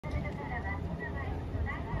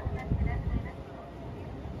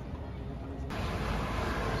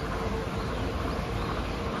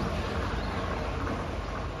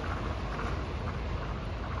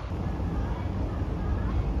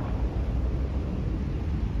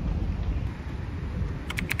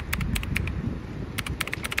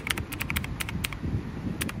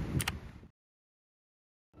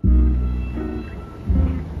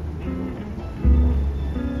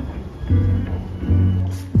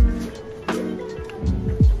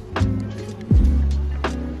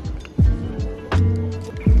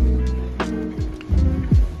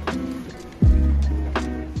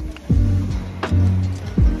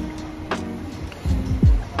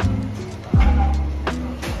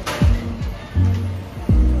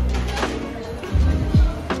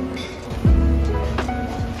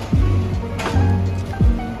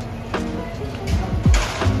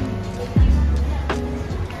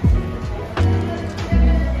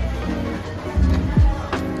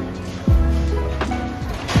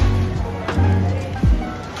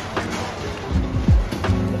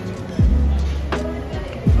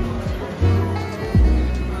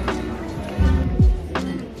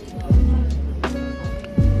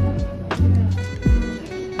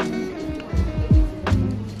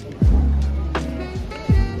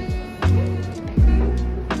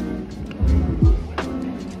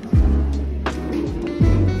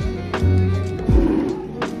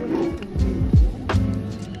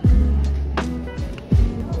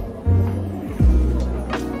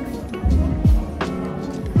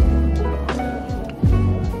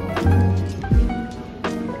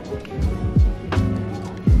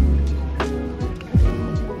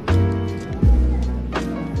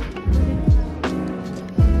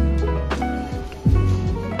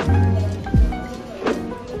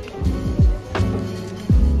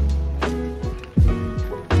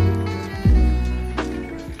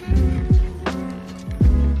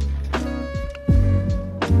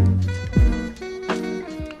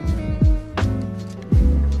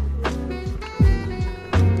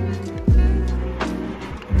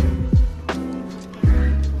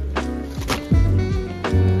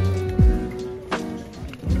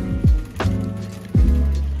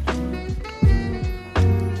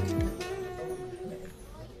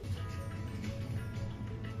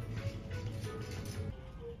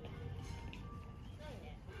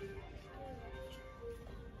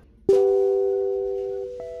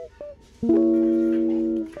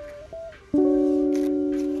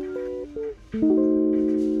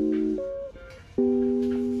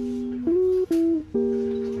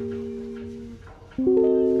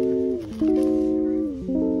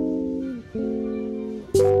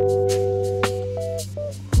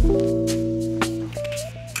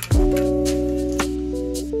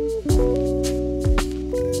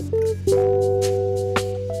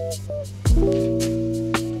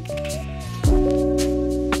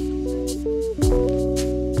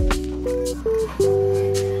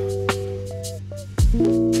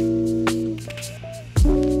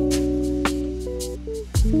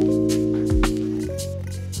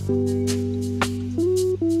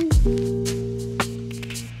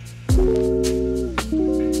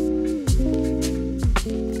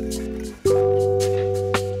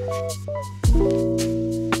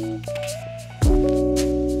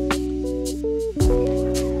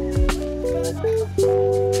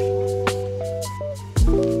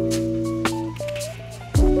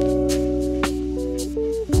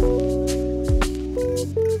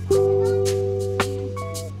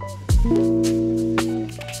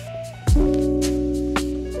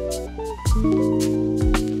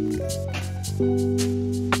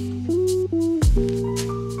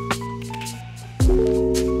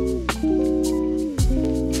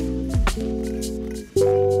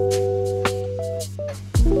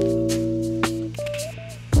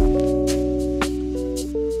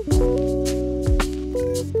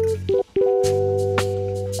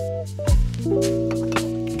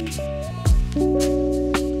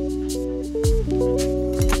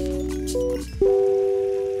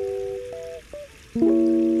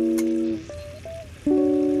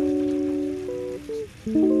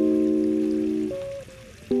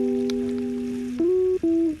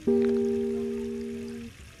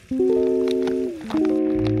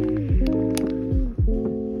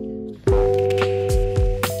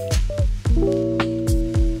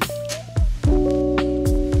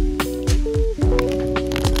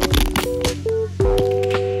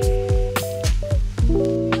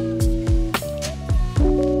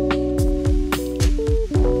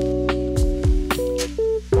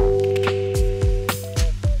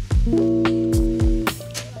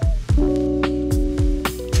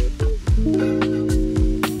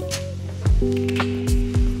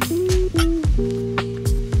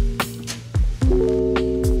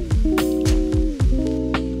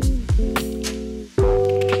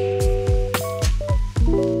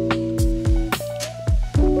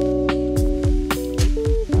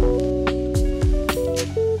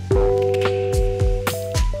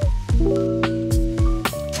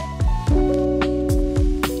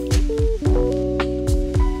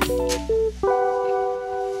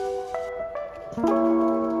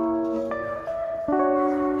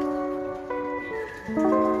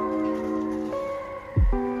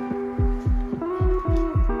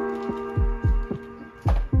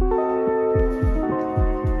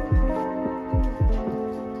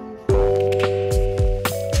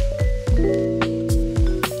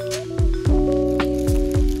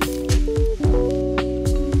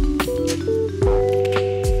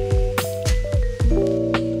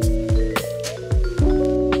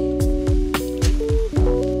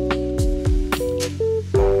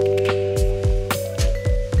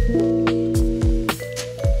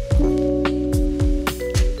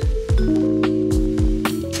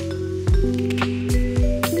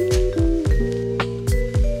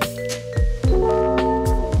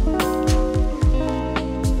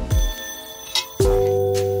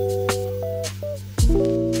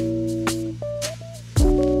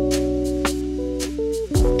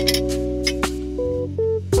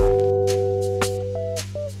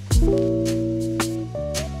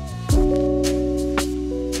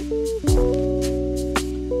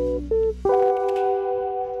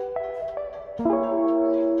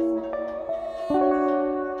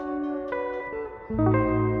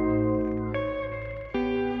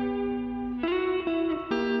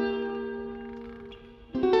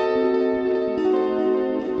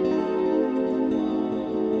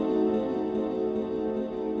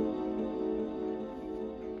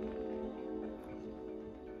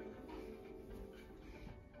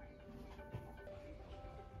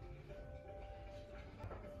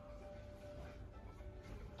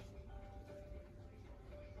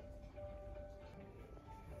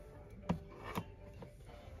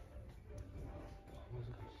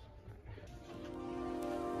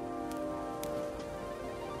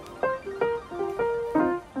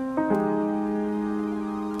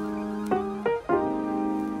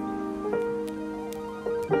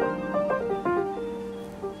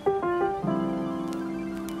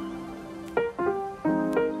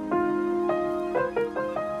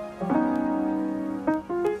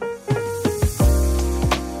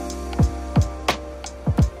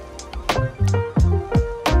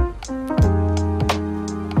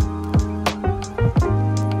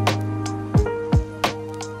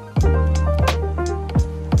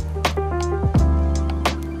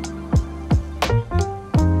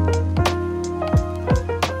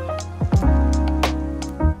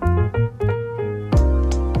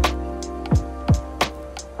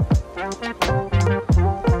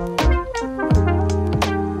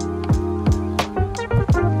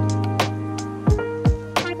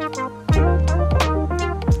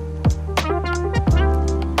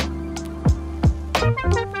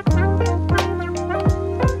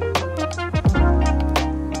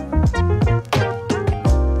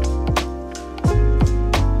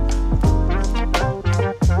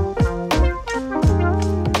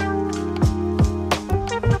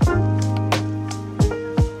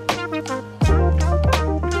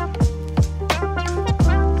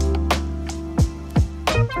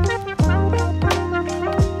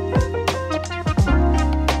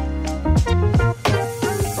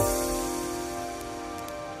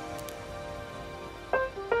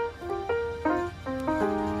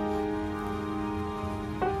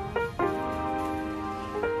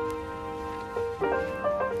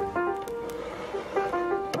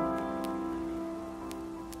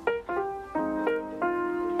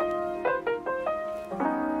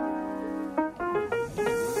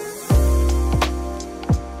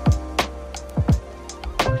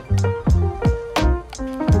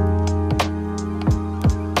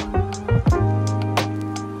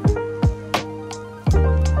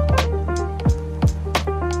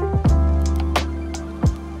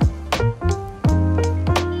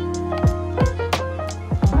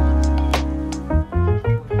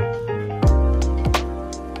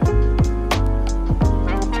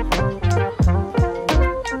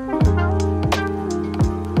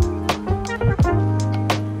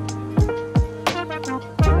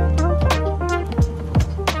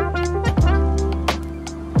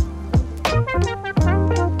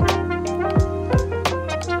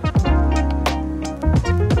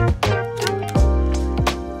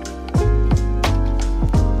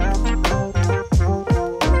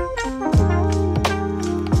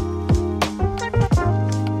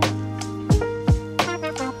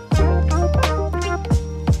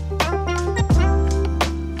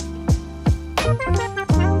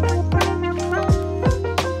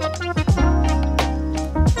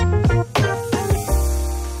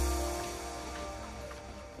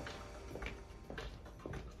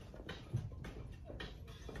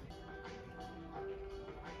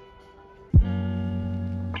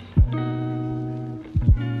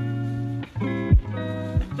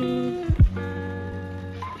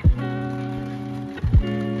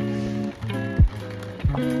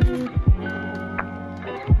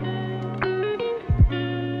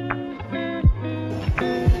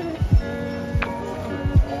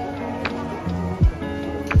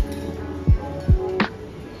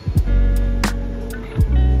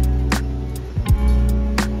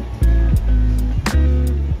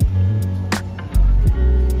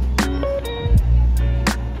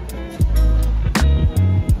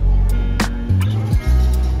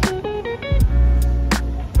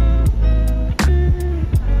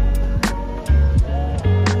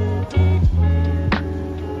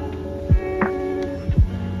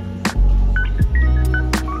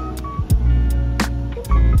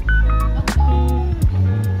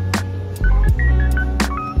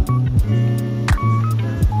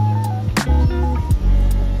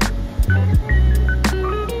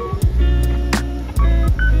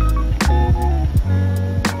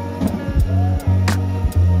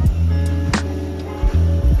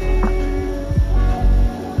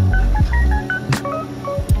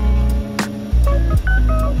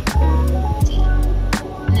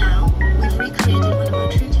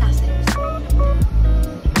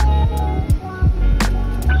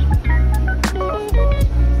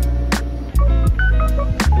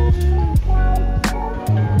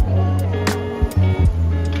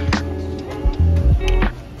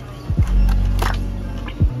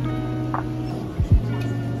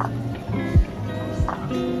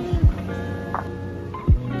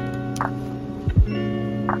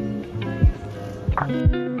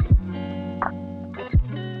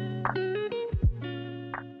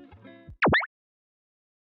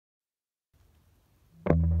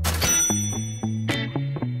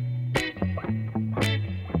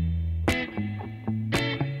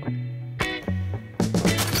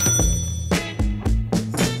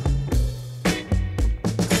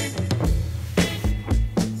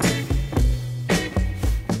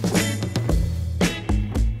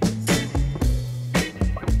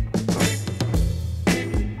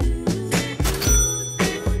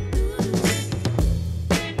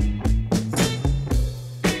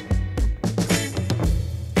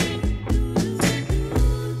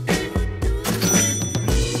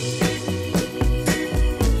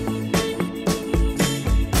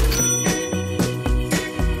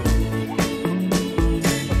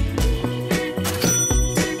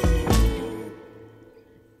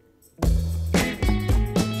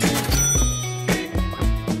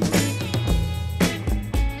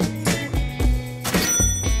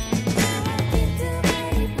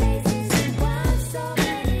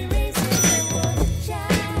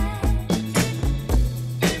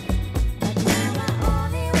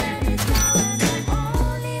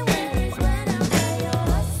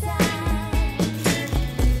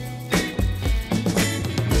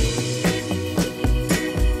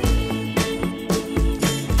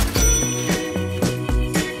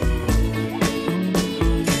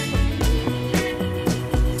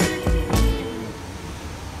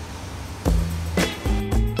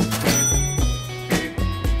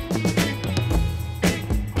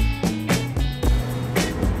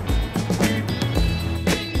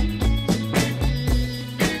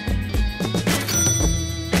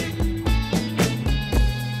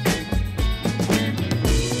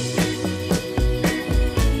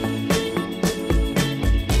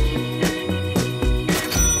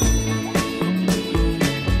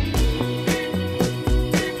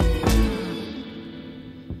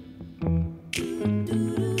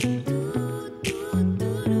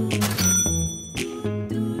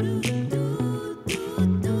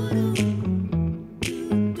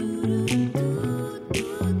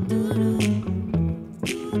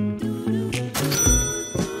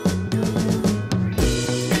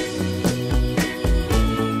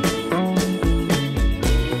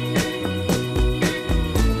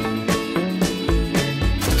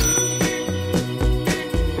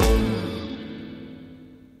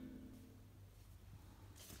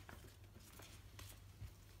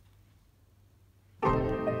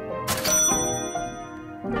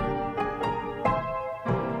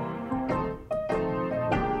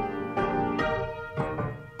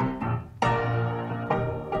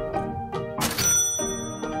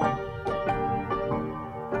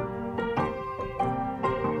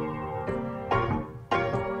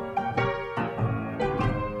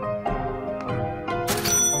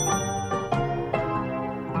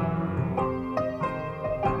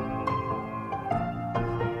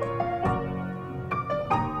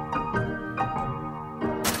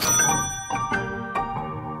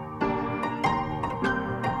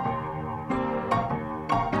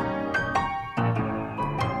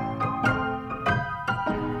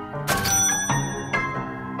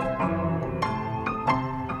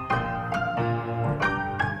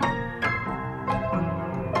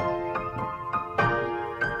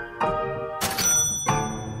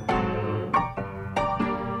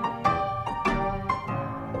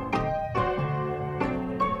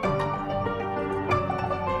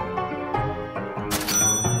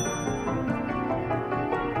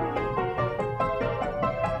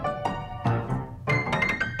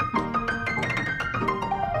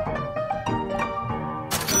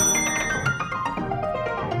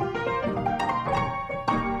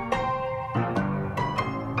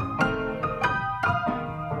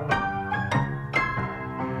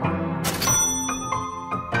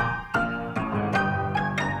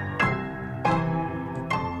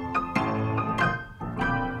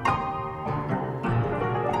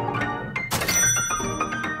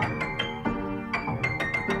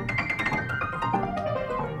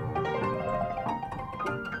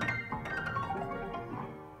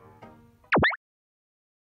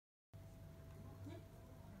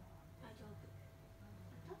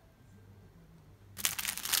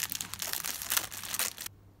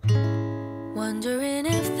Wondering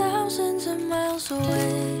if thousands of miles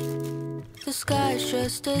away the sky's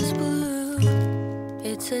just as blue.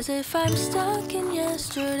 It's as if I'm stuck in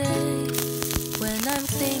yesterday when I'm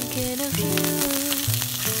thinking of you.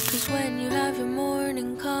 'Cause when you have your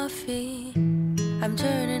morning coffee, I'm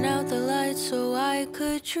turning out the lights so I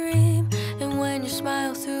could dream. And when you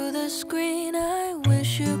smile through the screen, I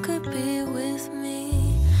wish you could be with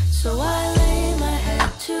me. So I lay my head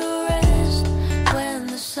to rest when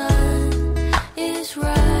the sun is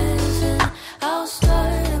rising. I'll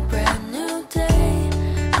start a brand new day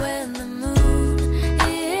when the moon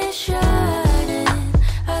is shining.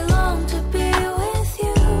 I long to be with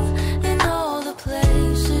you in all the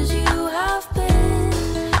places you have been.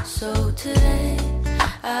 So today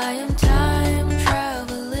I am time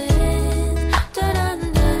traveling.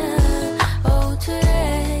 Da-da-da-da. Oh,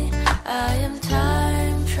 today I am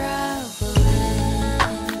time traveling.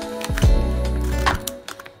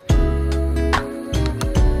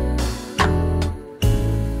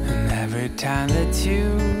 And every time that you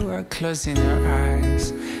are closing your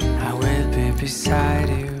eyes, I will be beside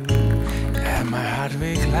you. And my heart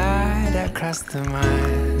will glide across the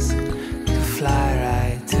miles to fly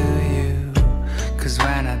right to you. 'Cause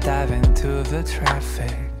when I dive into the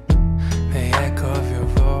traffic, the echo of your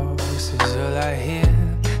voice is all I hear.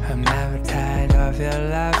 I'm never tired of your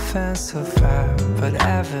laughing so far, but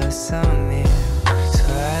ever so near. So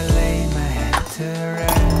I lay my head to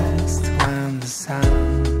rest when the sun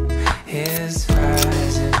is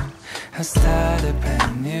rising. I start a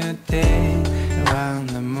brand new day when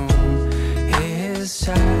the moon is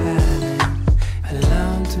shining. I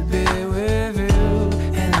long to be with you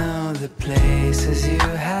in all the places you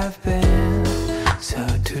have been. So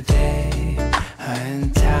today I am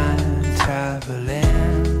time traveling.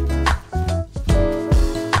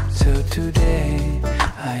 So today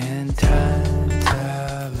I am time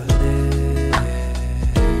traveling.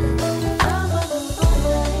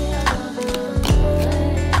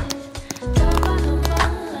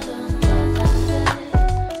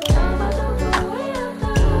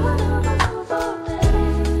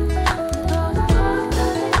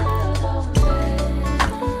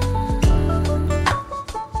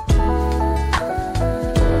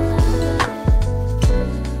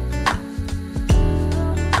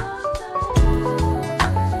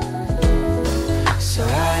 So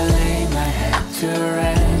I lay my head to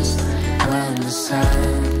rest when the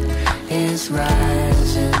sun is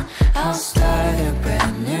rising. I'll start a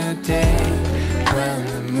brand new day when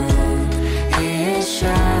the moon is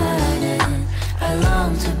shining. I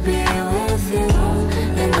long to be with you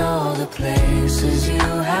in all the places you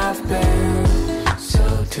have been. So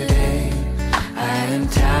today I am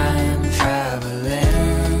time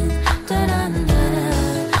traveling. Da-da-da-da.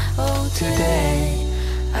 Oh, today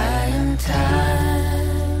I am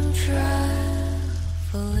time traveling.